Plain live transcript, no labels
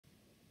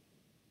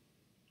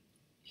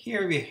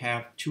Here we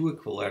have two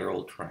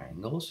equilateral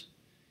triangles,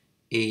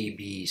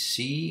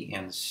 ABC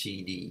and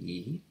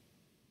CDE.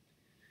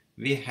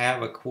 We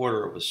have a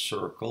quarter of a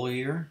circle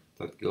here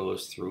that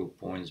goes through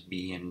points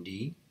B and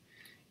D.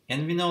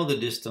 And we know the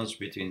distance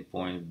between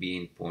point B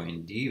and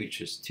point D, which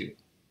is 2.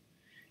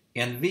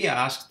 And we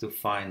asked to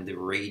find the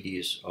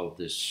radius of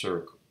this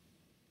circle.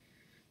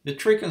 The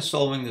trick in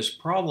solving this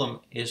problem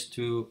is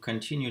to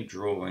continue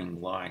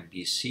drawing line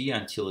BC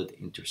until it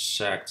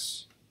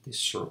intersects the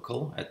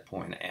circle at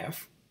point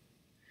F.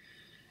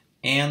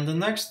 And the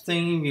next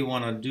thing we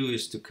want to do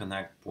is to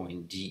connect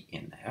point D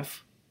and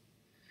F.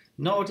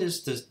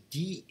 Notice that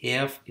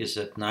DF is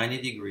at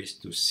 90 degrees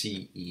to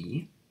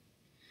CE.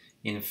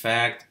 In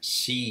fact,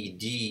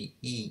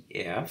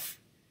 CDEF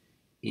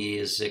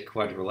is a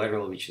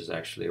quadrilateral, which is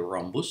actually a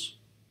rhombus.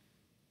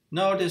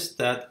 Notice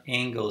that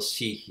angle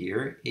C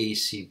here,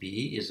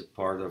 ACB, is a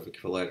part of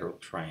equilateral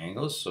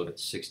triangle, so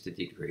it's 60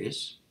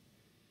 degrees.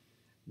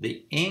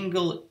 The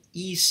angle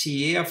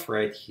ECF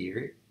right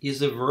here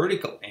is a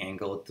vertical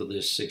angle to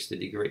this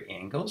 60-degree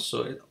angle,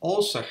 so it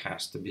also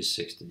has to be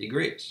 60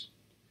 degrees.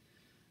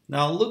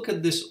 Now look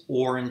at this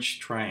orange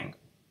triangle.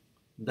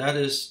 That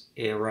is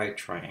a right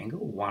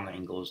triangle. One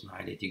angle is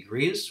 90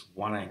 degrees,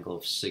 one angle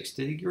of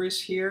 60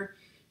 degrees here.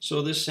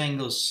 So this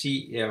angle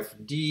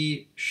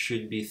CFD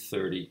should be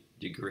 30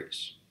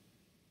 degrees.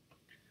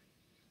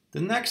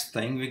 The next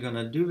thing we're going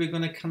to do, we're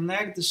going to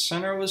connect the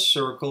center of a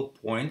circle,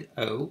 point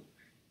O,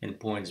 and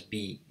points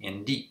B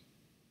and D.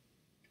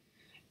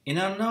 And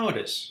now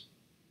notice,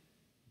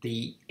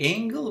 the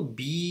angle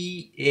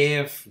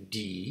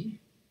BFD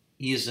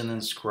is an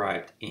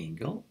inscribed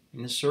angle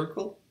in a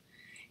circle,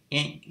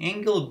 and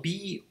angle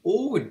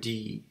BOD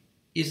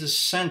is a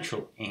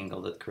central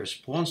angle that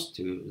corresponds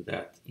to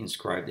that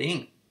inscribed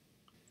angle.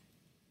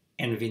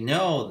 And we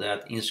know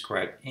that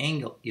inscribed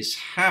angle is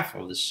half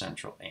of the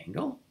central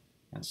angle,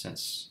 and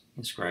since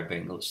inscribed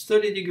angle is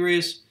 30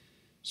 degrees,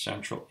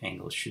 central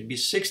angle should be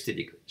 60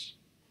 degrees.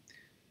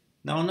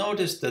 Now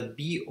notice that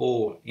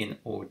BO and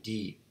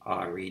OD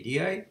are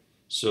radii,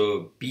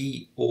 so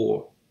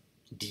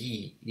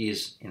BOD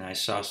is an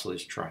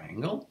isosceles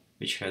triangle,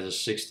 which has a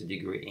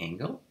 60-degree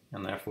angle,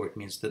 and therefore it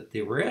means that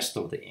the rest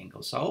of the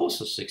angles are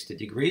also 60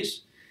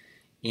 degrees,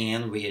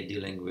 and we are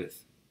dealing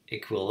with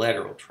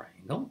equilateral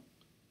triangle.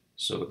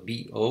 So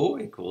BO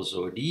equals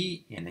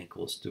OD and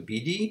equals to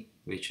BD,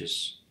 which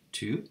is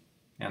 2,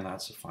 and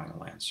that's the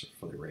final answer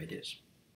for the radius.